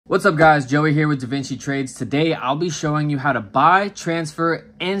What's up guys, Joey here with DaVinci Trades. Today I'll be showing you how to buy, transfer,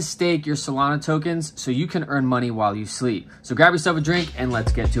 and stake your Solana tokens so you can earn money while you sleep. So grab yourself a drink and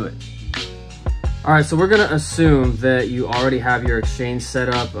let's get to it. All right, so we're gonna assume that you already have your exchange set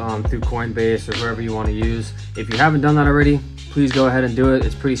up through Coinbase or wherever you wanna use. If you haven't done that already, please go ahead and do it.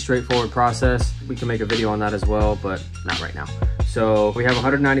 It's a pretty straightforward process. We can make a video on that as well, but not right now. So we have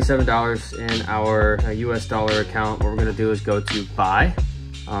 $197 in our US dollar account. What we're gonna do is go to buy.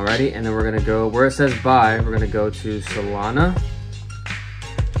 Alrighty, and then we're gonna go where it says buy, we're gonna go to Solana.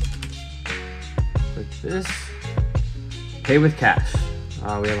 Click this, pay with cash.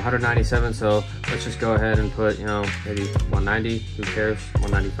 We have 197, so let's just go ahead and put, maybe 190, who cares,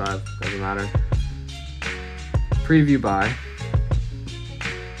 195, doesn't matter. Preview buy.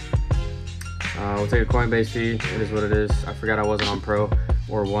 We'll take a Coinbase fee, it is what it is. I forgot I wasn't on Pro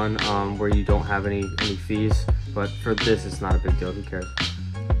or One, where you don't have any fees, but for this, it's not a big deal, who cares?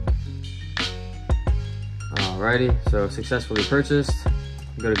 Alrighty, so successfully purchased.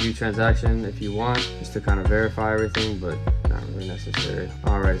 Go to view transaction if you want, just to kind of verify everything, but not really necessary.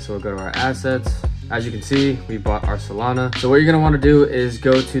 Alright, so we'll go to our assets. As you can see, we bought our Solana. So what you're gonna wanna do is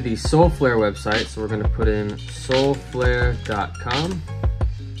go to the Solflare website. So we're gonna put in solflare.com.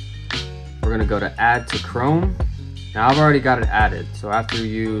 We're gonna go to add to Chrome. Now I've already got it added. So after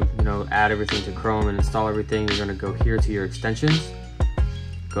you add everything to Chrome and install everything, you're gonna go here to your extensions.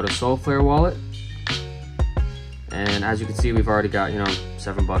 Go to Solflare wallet. And as you can see, we've already got,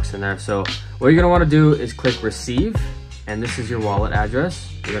 $7 in there. So what you're gonna wanna do is click receive, and this is your wallet address.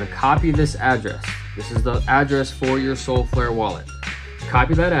 You're gonna copy this address. This is the address for your Solflare wallet.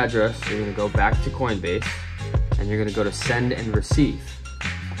 Copy that address, you're gonna go back to Coinbase, and you're gonna go to send and receive.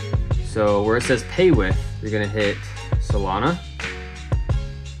 So where it says pay with, you're gonna hit Solana.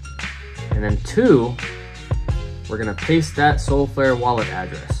 And then we're gonna paste that Solflare wallet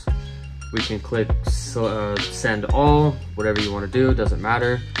address. We can click send all, whatever you want to do, doesn't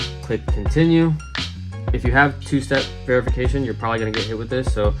matter. Click continue. If you have two-step verification, you're probably gonna get hit with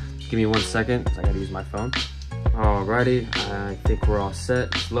this, so give me 1 second, I gotta use my phone. Alrighty, I think we're all set,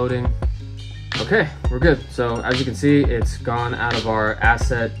 it's loading. Okay, we're good. So as you can see, it's gone out of our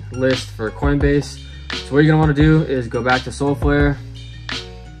asset list for Coinbase. So what you're gonna wanna do is go back to Solflare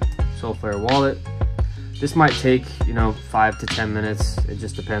wallet. This might take, 5 to 10 minutes. It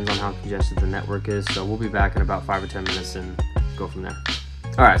just depends on how congested the network is. So we'll be back in about 5 or 10 minutes and go from there.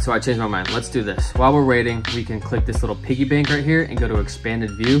 All right, so I changed my mind. Let's do this. While we're waiting, we can click this little piggy bank right here and go to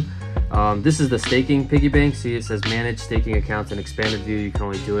expanded view. This is the staking piggy bank. See, it says manage staking accounts in expanded view. You can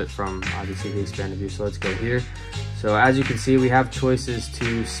only do it from obviously the expanded view. So let's go here. So as you can see, we have choices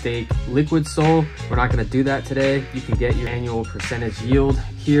to stake liquid SOL. We're not gonna do that today. You can get your annual percentage yield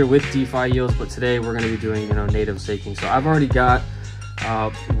here with DeFi yields, but today we're gonna be doing, native staking. So I've already got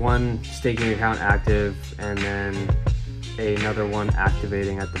one staking account active and then another one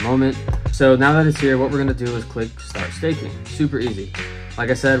activating at the moment. So now that it's here, what we're gonna do is click start staking. Super easy.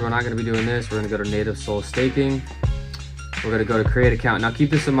 Like I said, we're not gonna be doing this. We're gonna go to native SOL staking. We're gonna go to create account. Now keep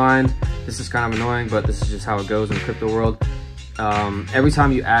this in mind. This is kind of annoying, but this is just how it goes in the crypto world. Every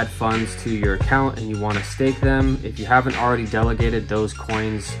time you add funds to your account and you wanna stake them, if you haven't already delegated those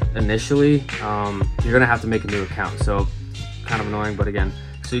coins initially, you're gonna have to make a new account. So kind of annoying, but again.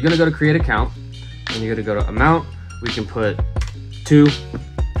 So you're gonna go to create account and you're gonna go to amount. We can put 2,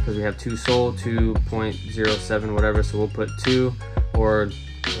 because we have 2 SOL, 2.07, whatever. So we'll put 2 or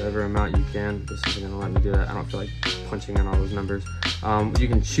whatever amount you can. This isn't gonna let me do that. I don't feel like punching in all those numbers. You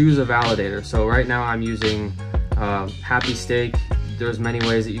can choose a validator. So right now I'm using Happy Stake. There's many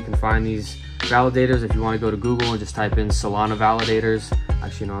ways that you can find these validators. If you want to go to Google and just type in Solana validators.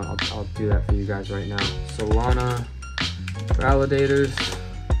 Actually, no, I'll do that for you guys right now. Solana validators.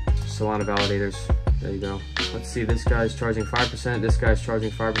 Solana validators. There you go. Let's see, this guy's charging 5%, this guy's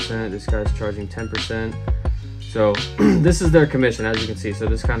charging 5%, this guy's charging 10%. So this is their commission, as you can see. So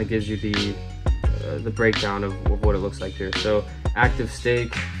this kind of gives you the breakdown of what it looks like here. So active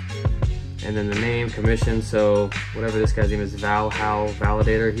stake, and then the name, commission. So whatever this guy's name is,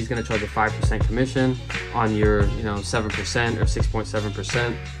 validator, he's gonna charge a 5% commission on your 7% or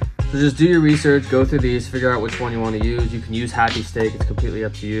 6.7%. So just do your research, go through these, figure out which one you want to use. You can use Happy Stake, it's completely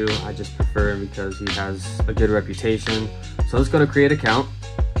up to you. I just prefer him because he has a good reputation. So let's go to create account.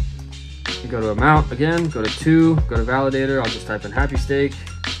 Go to amount again, go to 2, go to validator. I'll just type in Happy Stake.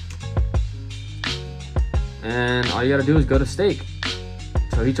 And all you gotta do is go to stake.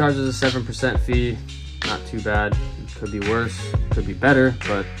 So he charges a 7% fee, not too bad. It could be worse, could be better,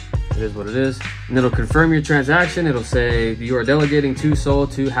 but it is what it is. And it'll confirm your transaction. It'll say you are delegating 2 SOL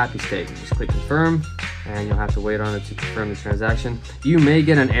to Happy Stake. Just click confirm. and you'll have to wait on it to confirm the transaction. You may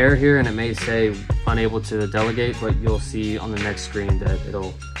get an error here and it may say unable to delegate, but you'll see on the next screen that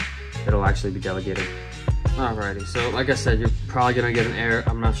it'll actually be delegated. Alrighty, so like I said, you're probably gonna get an error.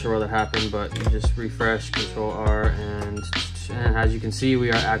 I'm not sure what happened, but you just refresh, Control R, and as you can see,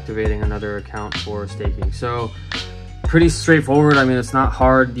 we are activating another account for staking. So pretty straightforward. I mean, it's not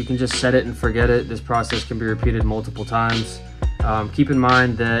hard. You can just set it and forget it. This process can be repeated multiple times. Keep in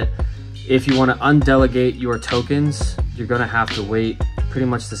mind that if you want to undelegate your tokens, you're going to have to wait pretty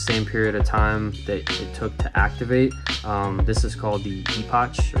much the same period of time that it took to activate. This is called the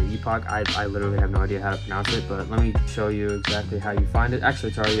epoch or epoch. I literally have no idea how to pronounce it, but let me show you exactly how you find it. Actually,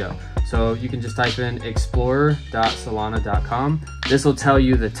 it's already up. So you can just type in explorer.solana.com. This will tell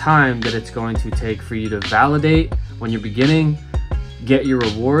you the time that it's going to take for you to validate when you're beginning, get your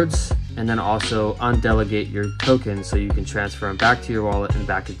rewards, and then also undelegate your tokens so you can transfer them back to your wallet and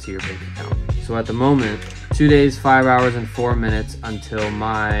back into your bank account. So at the moment, 2 days, 5 hours, and 4 minutes until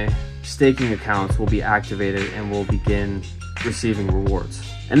my staking accounts will be activated and will begin receiving rewards.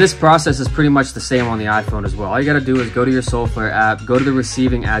 And this process is pretty much the same on the iPhone as well. All you gotta do is go to your Solflare app, go to the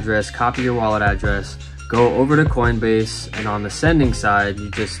receiving address, copy your wallet address, go over to Coinbase, and on the sending side, you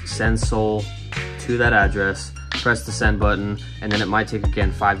just send Sol to that address, press the send button, and then it might take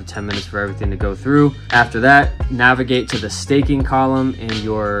again 5 to 10 minutes for everything to go through. After that, navigate to the staking column in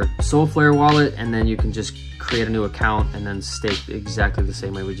your Solflare wallet, and then you can just create a new account and then stake exactly the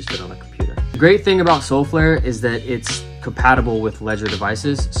same way we just did on the computer. The great thing about Solflare is that it's compatible with Ledger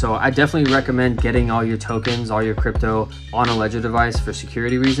devices. So I definitely recommend getting all your tokens, all your crypto on a Ledger device for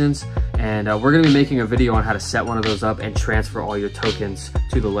security reasons. And we're gonna be making a video on how to set one of those up and transfer all your tokens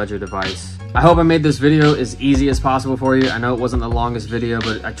to the Ledger device. I hope I made this video as easy as possible for you. I know it wasn't the longest video,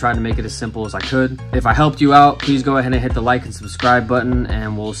 but I tried to make it as simple as I could. If I helped you out, please go ahead and hit the like and subscribe button,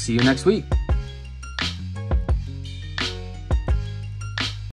 and we'll see you next week.